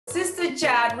Sister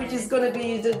Chat, which is going to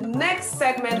be the next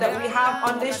segment that we have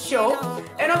on this show.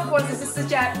 And of course, the Sister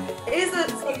Chat is a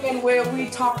segment where we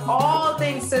talk all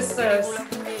things sisters.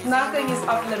 Nothing is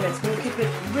off limits. We'll keep it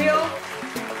real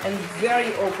and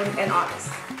very open and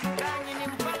honest.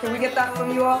 Can we get that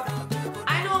from you all?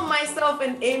 I know myself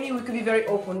and Amy, we could be very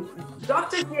open.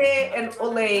 Dr. Jaye and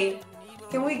Olay,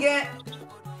 can we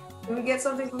get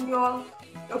something from you all?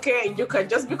 Okay, Juka,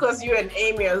 just because you and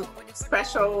Amy are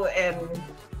special and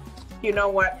you know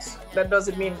what, that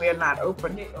doesn't mean we're not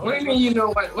open. What do you mean you know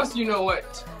what? What's you know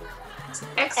what?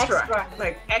 Extra.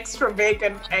 Like extra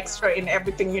bacon, extra in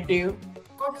everything you do.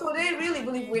 Oh, so they really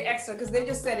believe we're extra because they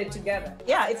just said it together.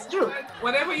 Yeah, it's true.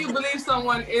 Whatever you believe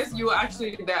someone is, you are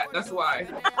actually that. That's why.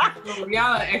 So we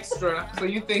are extra, so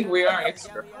you think we are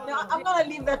extra. No, I'm gonna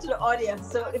leave that to the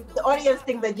audience. So if the audience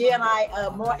think that Jay and I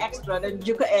are more extra than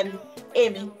Juka and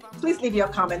Amy, please leave your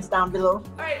comments down below. All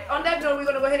right, on that note, we're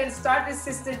gonna go ahead and start this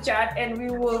sister chat and we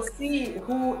will see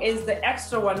who is the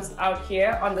extra ones out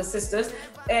here on the sisters.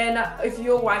 And if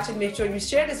you're watching, make sure you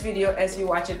share this video as you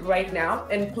watch it right now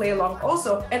and play along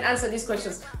also and answer these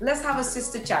questions. Let's have a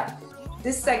sister chat.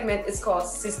 This segment is called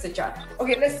Sister Chat.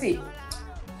 Okay, let's see.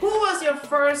 Who was your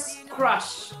first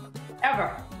crush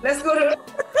ever? Let's go to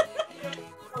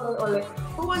Olay.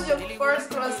 Who was your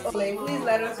first crush, Olay? Please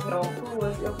let us know who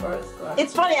was your first crush.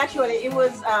 It's funny actually. It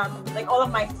was like all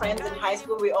of my friends in high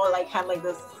school. We all like had like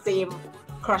the same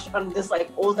crush on this like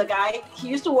older guy. He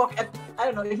used to work at, I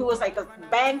don't know if it was like a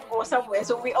bank or somewhere.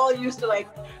 So we all used to like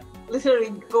literally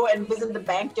go and visit the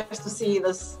bank just to see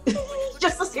this,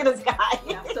 just to see this guy.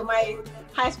 Yeah. So my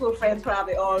high school friends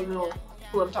probably all know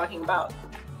who I'm talking about.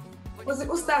 Was it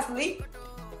Ustaz Lee?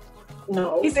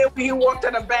 No. He said he worked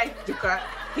at a bank, Juka.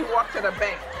 He worked at a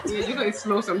bank. Yeah, you guys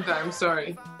slow sometimes,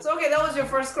 sorry. So okay, that was your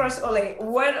first crush, Olay.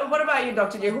 What about you,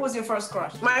 Dr. J? Who was your first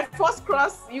crush? My first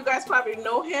crush, you guys probably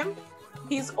know him.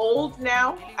 He's old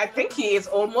now. I think he is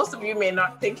old. Most of you may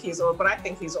not think he's old, but I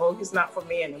think he's old. He's not for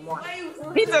me anymore.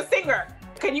 He's a singer.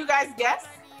 Can you guys guess?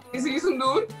 Is he some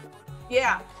dude?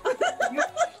 Yeah.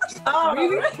 Oh,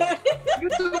 really? You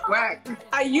too whack.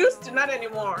 I used to, not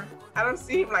anymore. I don't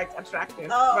see him like attractive.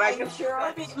 Oh, but are you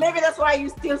sure? Maybe that's why you're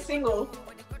still single.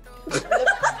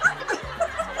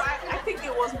 I think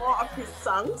it was more of his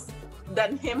songs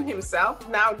than him himself.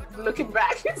 Now looking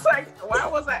back, it's like,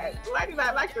 why did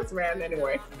I like this man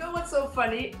anyway? You know what's so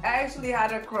funny? I actually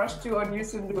had a crush too on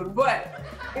Yusuf Dude, but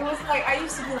it was like, I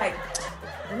used to be like,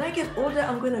 when I get older,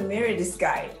 I'm gonna marry this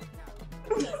guy.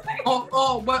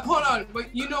 But hold on.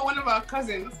 But you know, one of our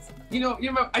cousins, you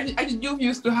remember, you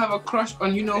used to have a crush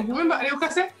on, who? Remember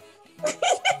Ayokase?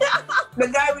 The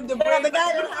guy with the brain. The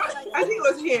guy I think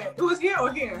it was here. It was here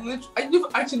or here. You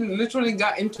actually literally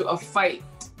got into a fight.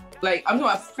 Like, I'm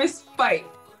talking about fist fight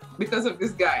because of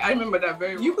this guy. I remember that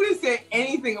very well. You couldn't say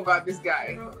anything about this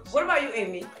guy. What about you,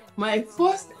 Amy? My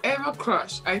first ever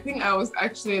crush, I think I was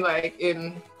actually like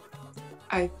in,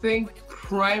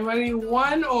 primary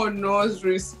 1 or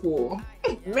nursery school.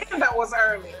 Man, that was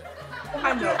early.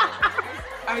 I know.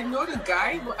 I know the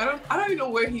guy, but I don't even know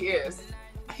where he is.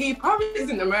 He probably is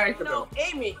in America though.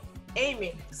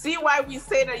 Amy, see why we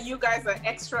say that you guys are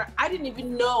extra? I didn't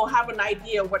even have an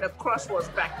idea what a crush was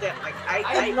back then. Like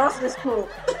I lost this school.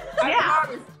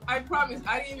 I promise.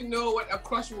 I didn't even know what a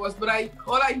crush was, but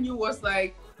all I knew was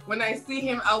like when I see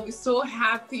him, I'll be so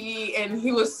happy, and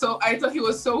I thought he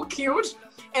was so cute.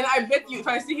 And I bet you, if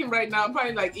I see him right now, I'm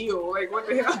probably like, ew, like what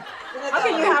the hell? How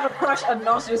can you have a crush on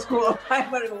nursery school or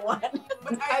primary 1?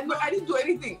 But I didn't do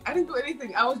anything.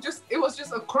 It was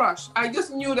just a crush. I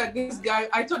just knew that this guy,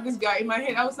 I thought this guy in my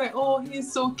head, I was like, oh,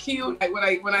 he's so cute.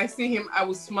 Like when I see him, I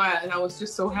would smile and I was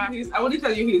just so happy. I wouldn't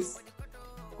tell you his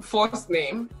first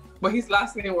name, but his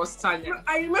last name was Tanya.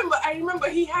 I remember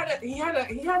he had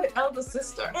an elder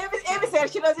sister. Amy said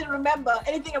she doesn't remember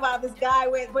anything about this guy,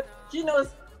 but she knows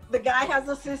the guy has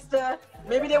a sister.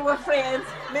 Maybe they were friends.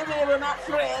 Maybe they were not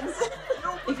friends.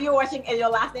 If you're watching and your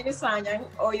last name is Sanyang,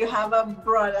 or you have a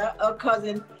brother or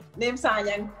cousin named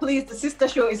Sanyang, please, the sister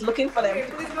show is looking for them.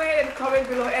 Okay, please go ahead and comment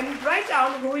below and write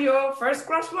down who your first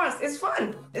crush was. It's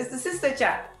fun. It's the sister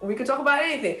chat. We could talk about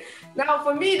anything. Now,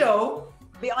 for me though,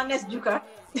 be honest, Juka.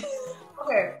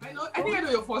 Okay. I think I know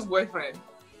your first boyfriend.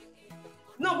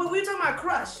 No, but we're talking about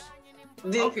crush.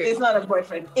 Okay. It's not a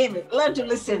boyfriend. Amy, learn to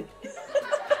listen.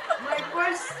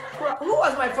 Who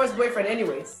was my first boyfriend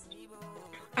anyways?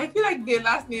 I feel like their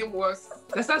last name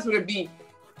that starts with a B.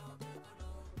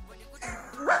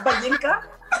 Bajinka?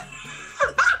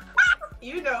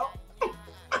 You know.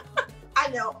 I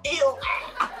know. Ew.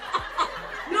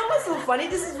 You know what's so funny?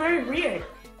 This is very weird.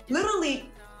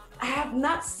 Literally, I have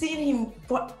not seen him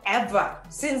forever,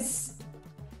 since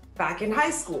back in high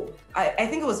school. I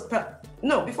think it was,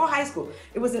 no, before high school.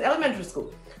 It was in elementary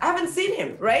school. I haven't seen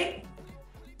him, right?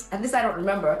 At least I don't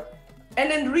remember. And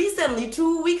then recently,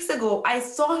 2 weeks ago, I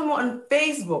saw him on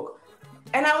Facebook.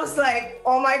 And I was like,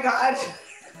 oh my God.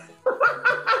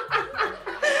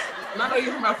 Now that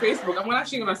you're on Facebook, I'm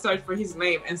actually gonna search for his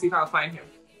name and see if I'll find him.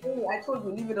 I told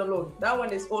you, leave it alone. That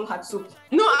one is old hat soup.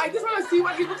 No, I just want to see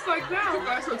what he looks like now. You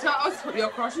guys, so tell us your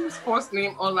crush's first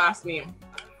name or last name,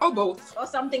 or both, or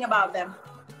something about them.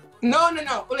 No.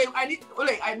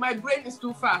 Olay, my brain is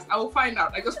too fast. I will find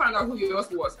out. I just found out who yours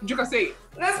was. Juka, say it.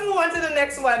 Let's move on to the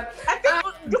next one. I think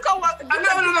Juka was.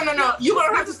 No. You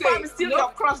gonna have to say it. Still your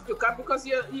crush, Juka, because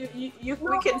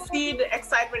we can see the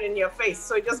excitement in your face.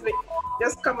 So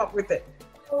just come up with it.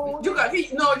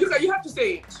 Juka, you have to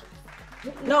say it.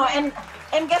 No, and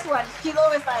guess what? She's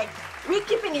always like, we're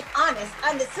keeping it honest.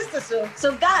 I'm the sister,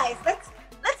 so guys, let's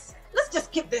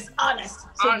just keep this honest.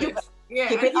 So honest. Yeah,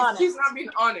 keep it honest. She's not being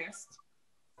honest.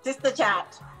 Sister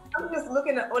chat. I'm just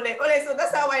looking at Olay. So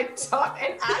that's how I talk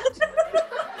and act.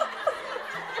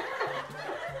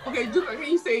 Okay, Juka,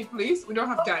 can you say it, please? We don't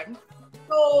have time.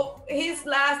 So his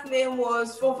last name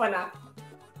was Fofana.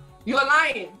 You're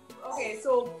lying. Okay,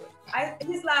 so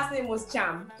his last name was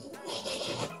Cham.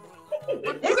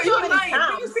 You're lying.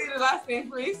 Can you say the last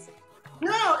name, please?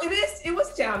 No, it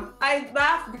was Cham. I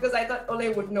laughed because I thought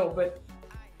Olay would know, but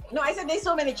no, I said there's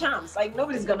so many Chams. Like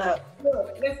nobody's gonna. No,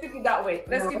 let's keep it that way.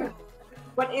 Let's keep it.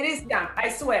 But it is Cham. I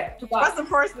swear to God. What's the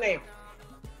first name?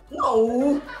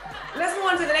 No. Let's move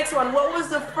on to the next one. What was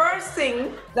the first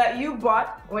thing that you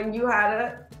bought when you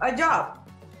had a job?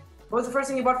 What was the first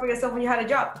thing you bought for yourself when you had a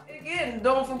job? Again,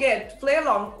 don't forget, play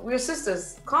along. We're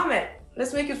sisters. Comment.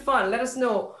 Let's make it fun. Let us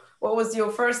know what was your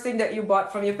first thing that you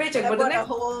bought from your paycheck. I bought a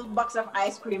whole box of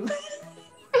ice cream.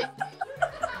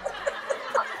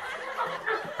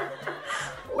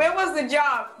 Where was the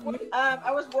job?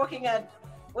 I was working at,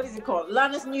 what is it called?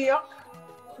 Lannis, New York.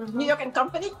 New York and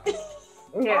Company.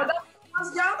 Yeah. Oh, that's the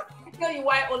first job? I tell you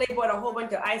why Olay bought a whole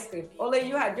bunch of ice cream. Olay,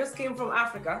 you had just came from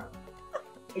Africa.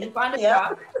 You found a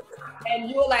job. And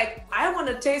you were like, I want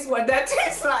to taste what that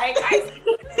tastes like.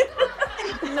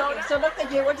 No, so Dr.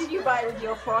 J, what did you buy with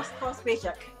your first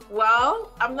paycheck?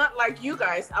 Well, I'm not like you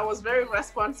guys. I was very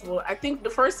responsible. I think the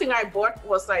first thing I bought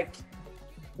was like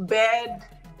bed,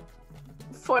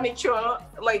 furniture.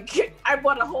 Like I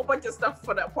bought a whole bunch of stuff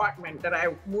for the apartment that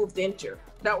I moved into.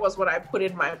 That was what I put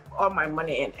in all my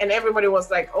money in. And everybody was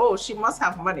like, oh, she must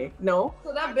have money. No.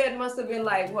 So that bed must have been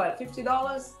like, what,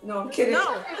 $50? No, I'm kidding.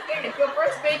 No. Your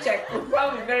first paycheck was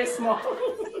probably very small.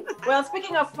 Well,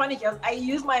 speaking of furniture, I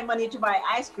used my money to buy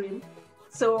ice cream.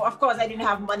 So, of course, I didn't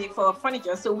have money for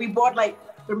furniture. So we bought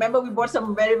remember we bought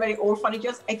some very, very old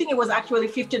furniture? I think it was actually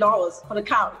 $50 for the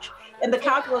couch. And the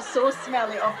couch was so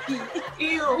smelly of pee.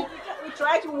 Ew. We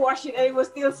tried to wash it and it was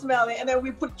still smelly. And then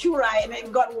we put churai and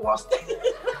it got washed.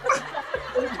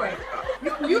 Oh my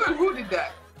God. You and who did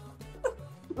that?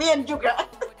 Me and Juka.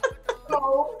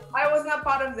 No, I was not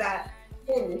part of that.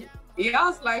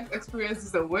 Y'all's life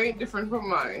experiences are way different from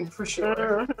mine, for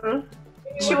sure. Mm-hmm.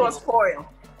 She was spoiled.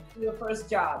 Your first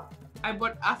job. I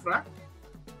bought Afra.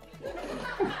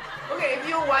 Okay, if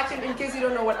you're watching, in case you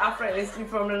don't know what Afra is, you're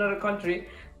from another country.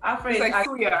 Afra It's is like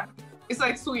suya. It's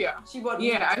like suya. She bought.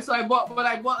 Yeah, so I bought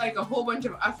like a whole bunch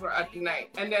of Afra at the night,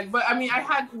 and then I mean I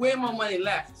had way more money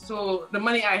left. So the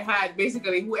money I had,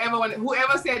 basically,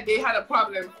 whoever said they had a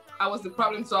problem, I was the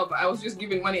problem solver. I was just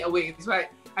giving money away. That's why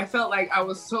I felt like I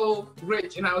was so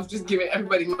rich, and I was just giving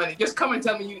everybody money. Just come and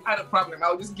tell me you had a problem.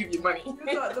 I'll just give you money. You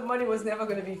thought the money was never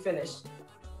going to be finished.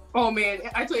 Oh man,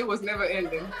 I thought it was never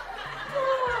ending.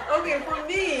 Okay, for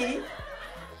me,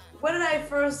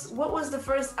 what was the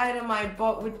first item I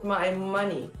bought with my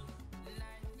money?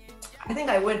 I think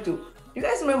I went to, you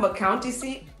guys remember County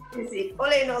Seat?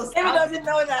 Olay knows. Amy doesn't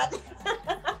know that.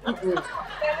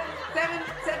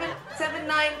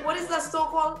 779, what is that store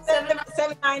called?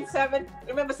 797.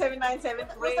 Remember 797?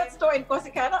 Was that store in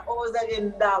Corsicana or was that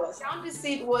in Dallas? County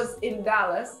Seat was in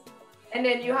Dallas. And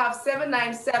then you have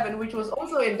 797, which was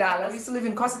also in Dallas. We used to live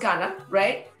in Corsicana,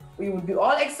 right? We would be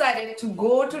all excited to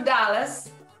go to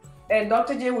Dallas. And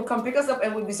Dr. J would come pick us up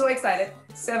and we'd be so excited.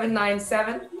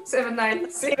 797,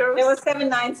 796. There was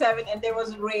 797 and there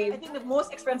was rain. I think the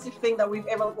most expensive thing that we've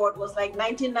ever bought was like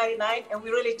 $19.99, and we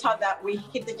really thought that we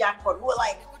hit the jackpot. We were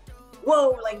like,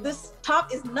 whoa, like this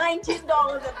top is $19.99.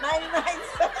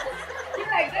 You're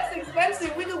like, that's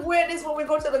expensive. We could wear this when we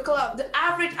go to the club. The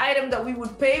average item that we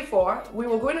would pay for, we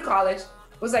were going to college,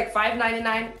 was like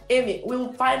 $5.99. Amy, we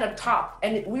would find a top,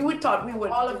 and we would thought we would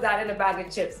all of that in a bag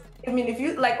of chips. I mean, if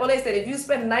you, like Olay said, if you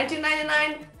spend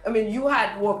 $19.99, I mean, you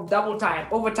had worked double time,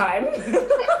 overtime.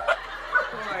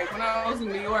 like when I was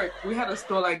in New York, we had a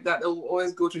store like that we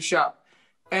always go to shop,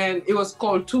 and it was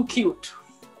called Too Cute.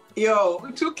 Yo,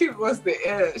 Too Cute was the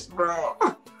edge, bro.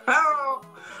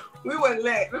 We were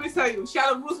lit. Let me tell you,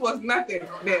 Charlotte Russe was nothing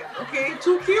then, okay?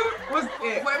 Too Cute was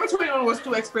it. Forever 21 was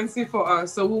too expensive for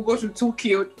us, so we'll go to Too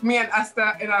Cute. Me and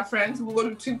Asta and our friends, we'll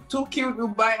go to Too Cute, we'll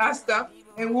buy our stuff,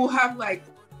 and we'll have like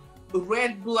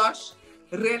red blush,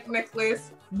 red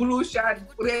necklace, blue shirt,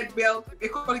 red belt. They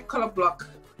call it color block.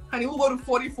 Honey, we'll go to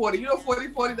 4040. You know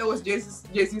 4040, that was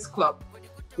Jay-Z's club.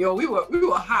 Yo, we were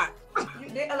hot.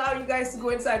 They allow you guys to go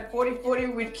inside 4040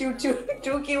 with Too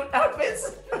Cute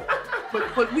outfits.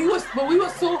 but we were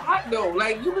so hot though.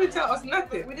 Like you couldn't tell us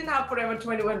nothing. We didn't have Forever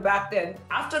 21 back then.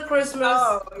 After Christmas,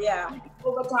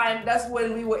 over time, that's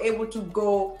when we were able to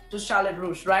go to Charlotte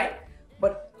Russe, right?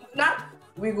 But now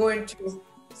we're going to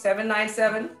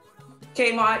 797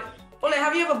 Kmart. Ole,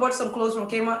 have you ever bought some clothes from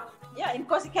Kmart? Yeah, in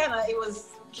Corsicana it was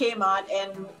Kmart,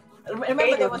 and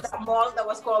remember there was that mall that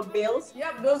was called Bills?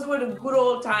 Yep, those were the good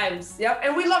old times. Yep,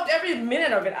 and we loved every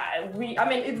minute of it. We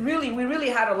really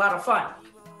had a lot of fun.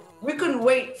 We couldn't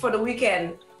wait for the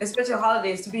weekend, especially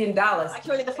holidays, to be in Dallas.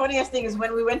 Actually, the funniest thing is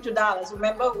when we went to Dallas,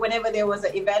 remember whenever there was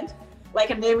an event, like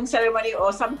a naming ceremony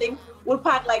or something, we'll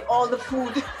pack like all the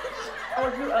food.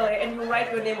 And you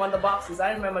write your name on the boxes.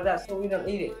 I remember that, so we don't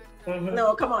eat it. Mm-hmm.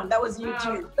 No, come on, that was you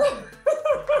too.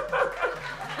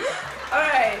 All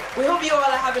right, we hope you all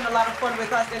are having a lot of fun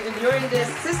with us and enjoying this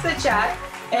sister chat,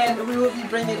 and we will be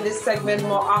bringing this segment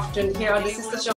more often here on the Sister Show.